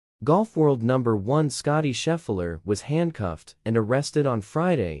Golf world number 1 Scottie Scheffler was handcuffed and arrested on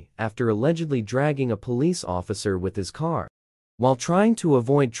Friday after allegedly dragging a police officer with his car while trying to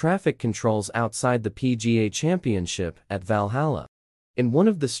avoid traffic controls outside the PGA Championship at Valhalla. In one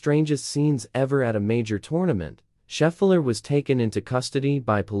of the strangest scenes ever at a major tournament, Scheffler was taken into custody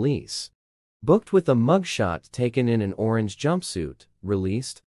by police. Booked with a mugshot taken in an orange jumpsuit,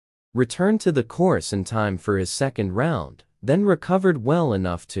 released. Returned to the course in time for his second round, then recovered well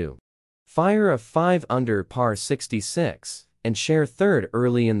enough to fire a 5-under par 66 and share third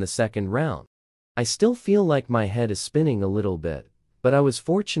early in the second round. I still feel like my head is spinning a little bit, but I was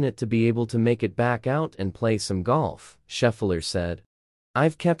fortunate to be able to make it back out and play some golf, Scheffler said.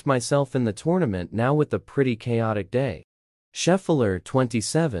 I've kept myself in the tournament now with a pretty chaotic day. Scheffler,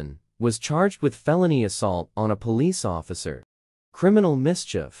 27, was charged with felony assault on a police officer, criminal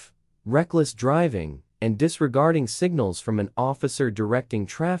mischief, reckless driving, and disregarding signals from an officer directing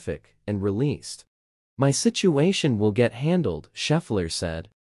traffic, and released. My situation will get handled, Scheffler said.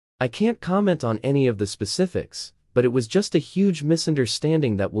 I can't comment on any of the specifics, but it was just a huge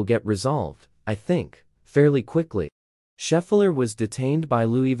misunderstanding that will get resolved, I think, fairly quickly. Scheffler was detained by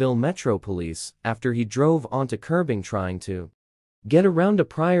Louisville Metro Police after he drove onto curbing trying to get around a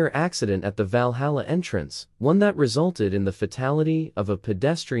prior accident at the Valhalla entrance, one that resulted in the fatality of a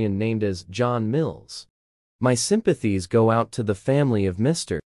pedestrian named as John Mills. My sympathies go out to the family of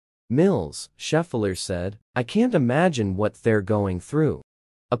Mr. Mills, Scheffler said. I can't imagine what they're going through.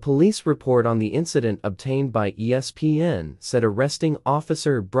 A police report on the incident obtained by ESPN said arresting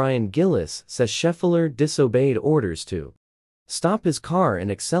officer Brian Gillis says Scheffler disobeyed orders to stop his car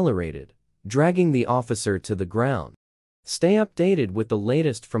and accelerated, dragging the officer to the ground. Stay updated with the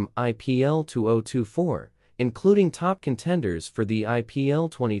latest from IPL 2024, including top contenders for the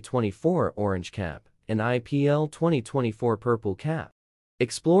IPL 2024 Orange Cap and IPL 2024 Purple Cap.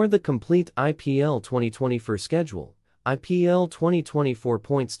 Explore the complete IPL 2024 schedule, IPL 2024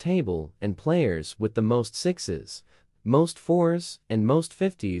 points table, and players with the most sixes, most fours, and most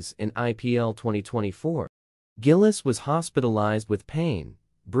 50s in IPL 2024. Gillis was hospitalized with pain,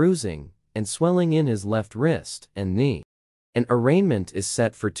 bruising, and swelling in his left wrist and knee. An arraignment is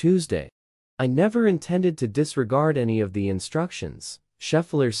set for Tuesday. I never intended to disregard any of the instructions,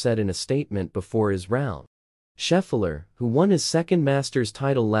 Scheffler said in a statement before his round. Scheffler, who won his second Masters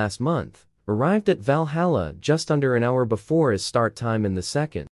title last month, arrived at Valhalla just under an hour before his start time in the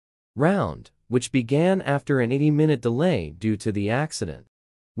second round, which began after an 80-minute delay due to the accident.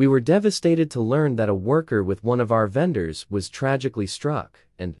 We were devastated to learn that a worker with one of our vendors was tragically struck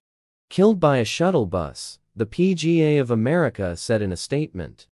and killed by a shuttle bus, the PGA of America said in a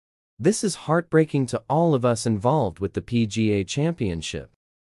statement. This is heartbreaking to all of us involved with the PGA Championship.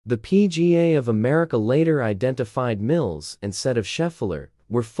 The PGA of America later identified Mills and said of Scheffler,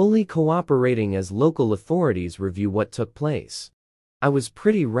 "We're fully cooperating as local authorities review what took place." I was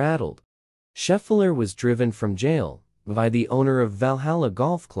pretty rattled. Scheffler was driven from jail by the owner of Valhalla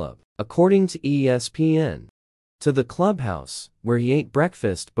Golf Club, according to ESPN, to the clubhouse, where he ate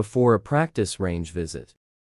breakfast before a practice range visit.